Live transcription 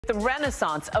The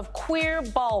renaissance of queer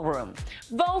ballroom.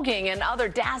 Voguing and other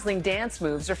dazzling dance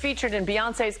moves are featured in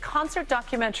Beyonce's concert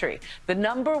documentary, the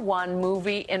 #1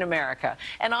 movie in America.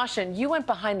 And Ashin, you went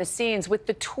behind the scenes with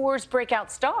the tour's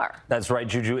breakout star. That's right,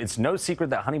 Juju. It's no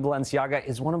secret that Honey Balenciaga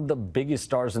is one of the biggest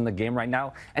stars in the game right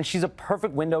now, and she's a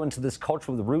perfect window into this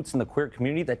culture with roots in the queer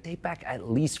community that date back at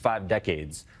least 5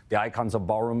 decades. The icons of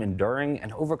ballroom enduring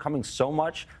and overcoming so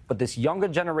much, but this younger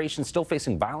generation still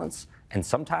facing violence and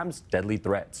sometimes deadly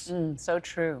threats. So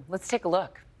true. Let's take a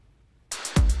look.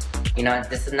 You know,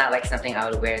 this is not like something I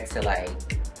would wear to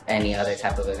like any other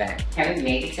type of event. Can we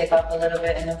maybe take off a little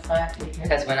bit in the front?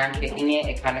 Because when I'm kicking it,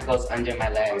 it kind of goes under my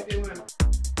leg.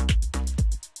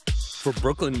 For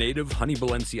Brooklyn native Honey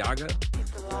Balenciaga,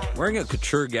 wearing a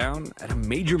couture gown at a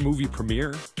major movie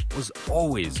premiere was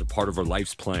always a part of her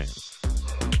life's plan.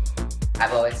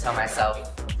 I've always told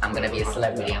myself I'm gonna be a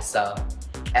celebrity, so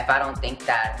if I don't think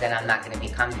that, then I'm not gonna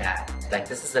become that. Like,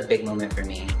 this is a big moment for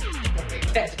me.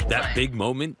 That big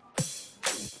moment?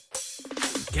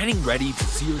 Getting ready to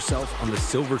see herself on the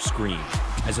silver screen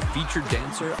as a featured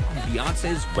dancer on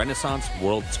Beyonce's Renaissance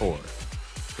World Tour.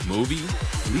 The movie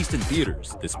released in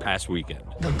theaters this past weekend.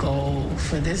 The goal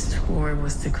for this tour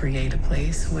was to create a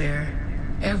place where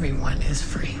everyone is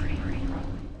free.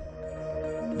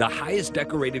 The highest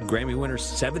decorated Grammy winner's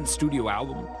 7th studio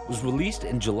album was released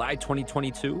in July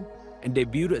 2022 and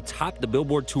debuted atop the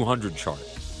Billboard 200 chart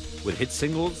with hit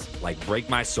singles like Break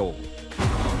My Soul.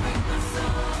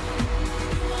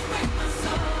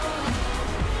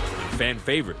 Fan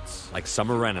favorites like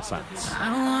Summer Renaissance.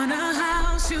 I wanna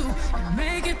house you and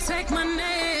make it take my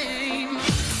name.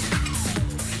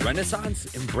 Renaissance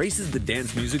embraces the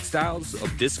dance music styles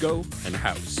of disco and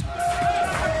house.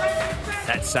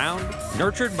 That sound,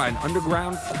 nurtured by an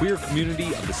underground queer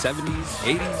community of the 70s,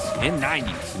 80s, and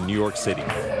 90s in New York City.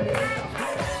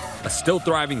 A still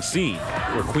thriving scene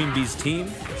where Queen Bee's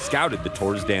team scouted the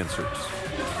tour's dancers.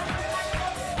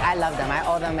 I love them. I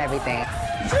owe them everything.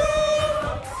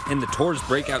 And the tour's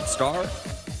breakout star,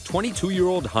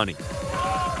 22-year-old Honey.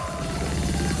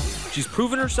 She's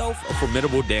proven herself a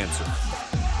formidable dancer,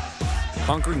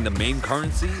 conquering the main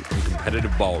currency in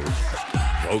competitive ballroom,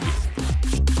 voguing.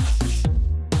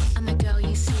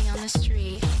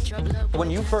 When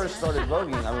you first started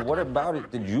voguing, I mean, what about it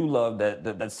did you love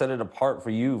that set it apart for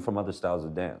you from other styles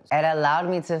of dance? It allowed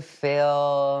me to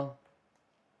feel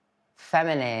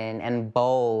feminine and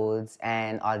bold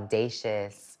and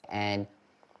audacious, and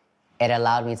it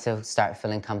allowed me to start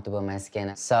feeling comfortable in my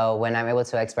skin. So when I'm able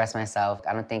to express myself,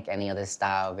 I don't think any other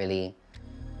style really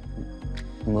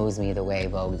moves me the way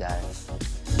Vogue does.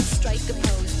 Strike a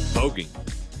pose. Voguing,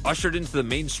 ushered into the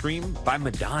mainstream by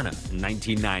Madonna in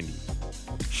 1990,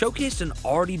 showcased an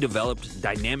already developed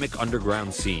dynamic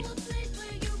underground scene,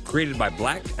 created by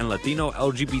Black and Latino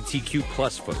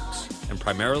LGBTQ+ folks, and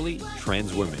primarily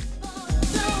trans women.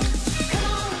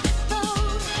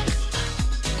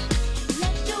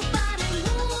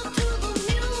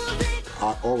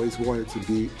 I always wanted to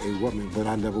be a woman, but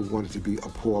I never wanted to be a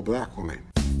poor Black woman.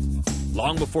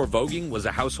 Long before voguing was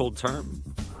a household term,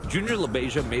 Junior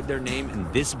LaBeija made their name in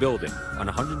this building on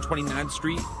 129th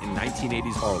Street in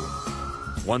 1980s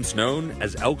Harlem, once known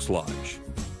as Elks Lodge,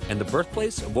 and the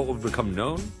birthplace of what would become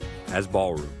known as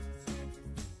ballroom.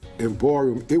 In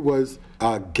ballroom, it was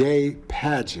a gay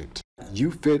pageant.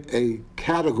 You fit a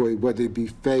category, whether it be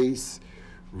face,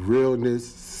 realness,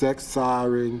 sex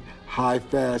siren, high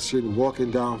fashion, walking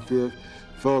down Fifth,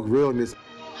 folk realness.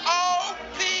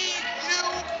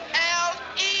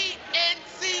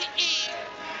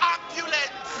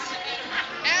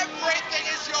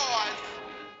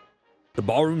 The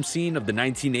ballroom scene of the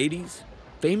 1980s,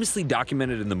 famously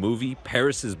documented in the movie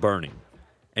Paris is Burning,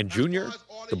 and Junior,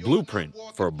 the blueprint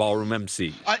for a ballroom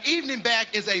MC. An evening bag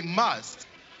is a must.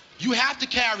 You have to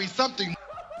carry something.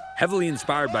 Heavily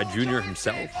inspired by Junior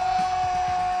himself,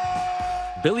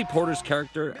 Billy Porter's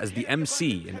character as the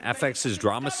MC in FX's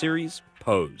drama series,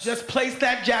 Pose. Just place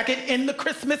that jacket in the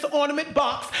Christmas ornament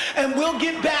box and we'll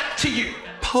get back to you.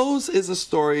 Pose is a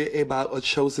story about a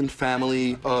chosen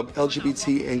family of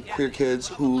LGBT and queer kids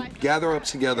who gather up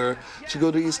together to go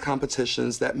to these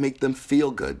competitions that make them feel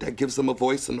good, that gives them a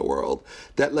voice in the world,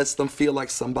 that lets them feel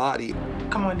like somebody.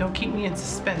 Come on, don't keep me in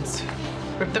suspense.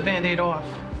 Rip the Band-Aid off.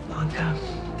 Blanca,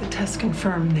 the test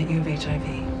confirmed that you have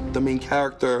HIV. The main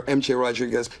character, MJ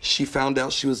Rodriguez, she found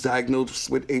out she was diagnosed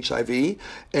with HIV,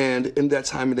 and in that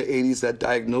time in the 80s, that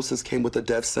diagnosis came with a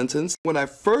death sentence. When I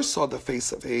first saw the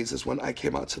face of AIDS is when I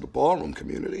came out to the ballroom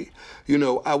community. You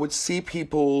know, I would see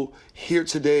people here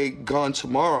today, gone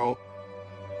tomorrow.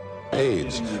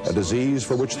 AIDS, a disease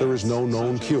for which there is no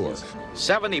known cure.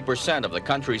 70% of the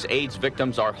country's AIDS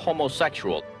victims are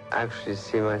homosexual. actually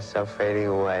see myself fading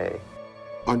away.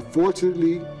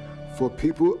 Unfortunately, for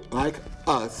people like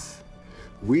us,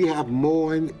 we have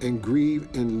mourned and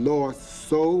grieved and lost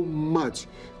so much,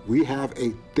 we have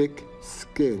a thick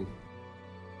skin.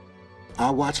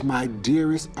 I watch my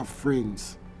dearest of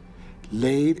friends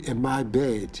laid in my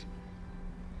bed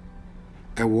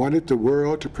and wanted the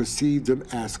world to perceive them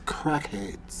as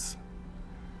crackheads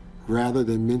rather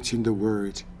than mention the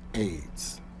word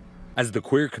AIDS. As the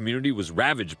queer community was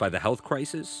ravaged by the health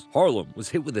crisis, Harlem was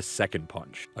hit with a second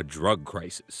punch, a drug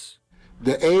crisis.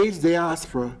 The AIDS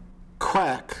diaspora,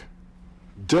 crack,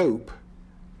 dope,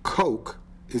 coke,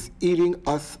 is eating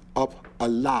us up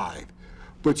alive.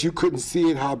 But you couldn't see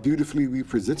it how beautifully we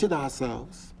presented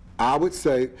ourselves. I would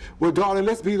say, well, darling,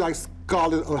 let's be like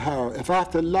Scarlett O'Hara. If I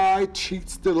have to lie, cheat,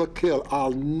 steal, or kill,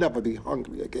 I'll never be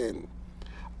hungry again.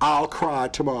 I'll cry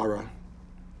tomorrow.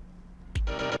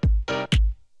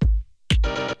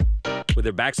 With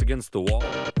their backs against the wall,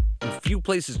 and few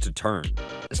places to turn,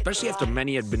 especially after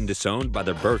many had been disowned by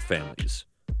their birth families,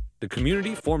 the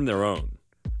community formed their own,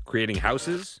 creating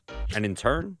houses and, in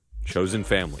turn, chosen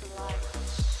family.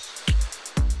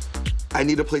 I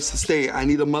need a place to stay. I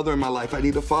need a mother in my life. I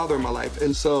need a father in my life.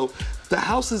 And so the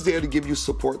house is there to give you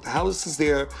support. The house is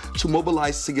there to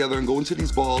mobilize together and go into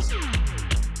these balls.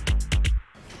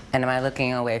 And am I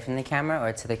looking away from the camera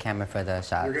or to the camera for the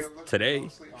shots? Today,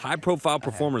 high-profile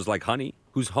performers like Honey,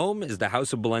 whose home is the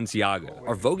House of Balenciaga,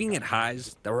 are voguing at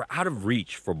highs that were out of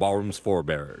reach for Ballroom's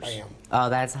forebearers. Oh,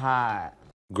 that's hot.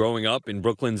 Growing up in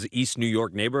Brooklyn's East New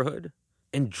York neighborhood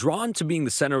and drawn to being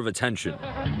the center of attention,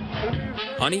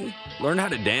 Honey learned how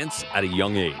to dance at a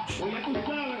young age.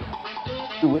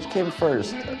 Which came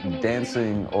first,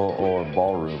 dancing or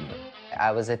ballroom?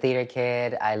 I was a theater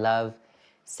kid. I love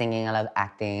singing, I love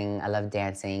acting, I love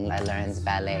dancing. I learned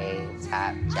ballet,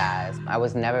 tap, jazz. I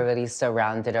was never really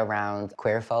surrounded around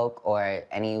queer folk or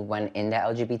anyone in the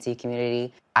LGBT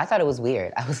community. I thought it was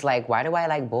weird. I was like, why do I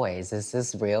like boys? Is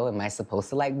this real? Am I supposed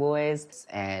to like boys?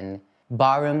 And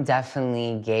ballroom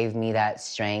definitely gave me that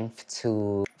strength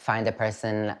to find the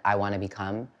person I want to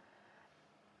become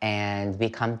and be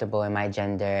comfortable in my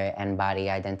gender and body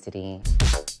identity.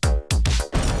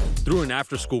 Through an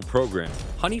after-school program,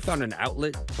 Honey found an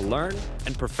outlet to learn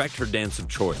and perfect her dance of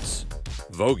choice,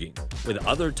 voguing with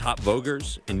other top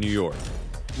voguers in New York.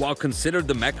 While considered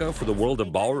the mecca for the world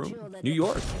of ballroom, New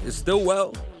York is still,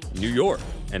 well, New York.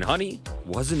 And Honey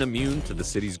wasn't immune to the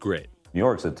city's grit. New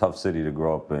York's a tough city to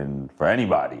grow up in for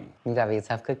anybody. You gotta be a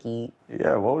tough cookie.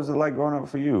 Yeah, what was it like growing up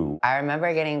for you? I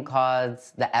remember getting called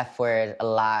the F word a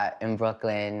lot in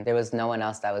Brooklyn. There was no one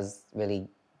else that was really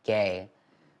gay.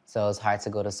 So it was hard to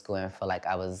go to school and feel like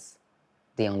I was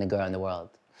the only girl in the world.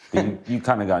 You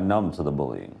kind of got numb to the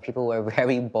bullying. People were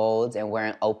very bold and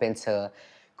weren't open to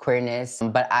queerness.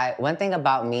 But one thing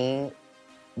about me,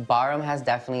 ballroom has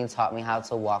definitely taught me how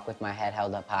to walk with my head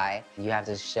held up high. You have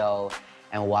to show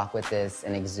and walk with this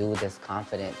and exude this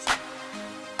confidence.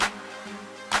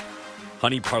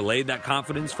 Honey parlayed that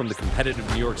confidence from the competitive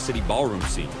New York City ballroom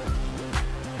scene,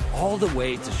 all the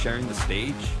way to sharing the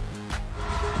stage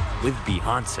with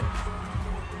Beyonce.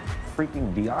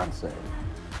 Freaking Beyonce.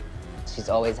 She's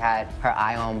always had her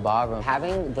eye on ballroom.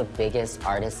 Having the biggest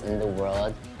artist in the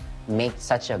world make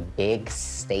such a big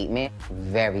statement,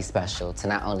 very special to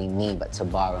not only me, but to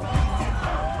ballroom.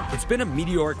 It's been a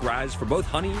meteoric rise for both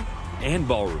Honey and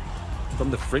ballroom, from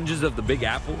the fringes of the Big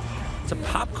Apple to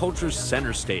pop culture's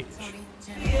center stage.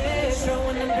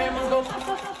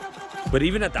 But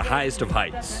even at the highest of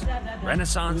heights,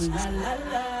 Renaissance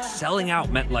is selling out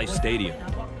MetLife Stadium.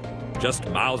 Just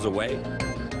miles away,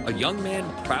 a young man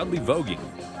proudly voguing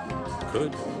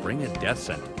could bring a death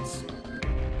sentence.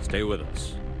 Stay with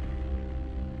us.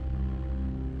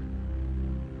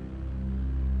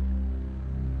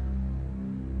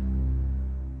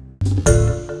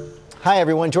 Hi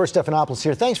everyone, George Stephanopoulos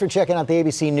here. Thanks for checking out the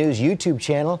ABC News YouTube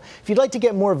channel. If you'd like to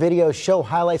get more videos, show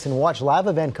highlights, and watch live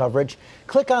event coverage,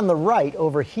 click on the right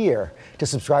over here to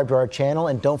subscribe to our channel,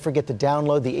 and don't forget to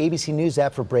download the ABC News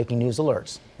app for breaking news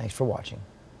alerts. Thanks for watching.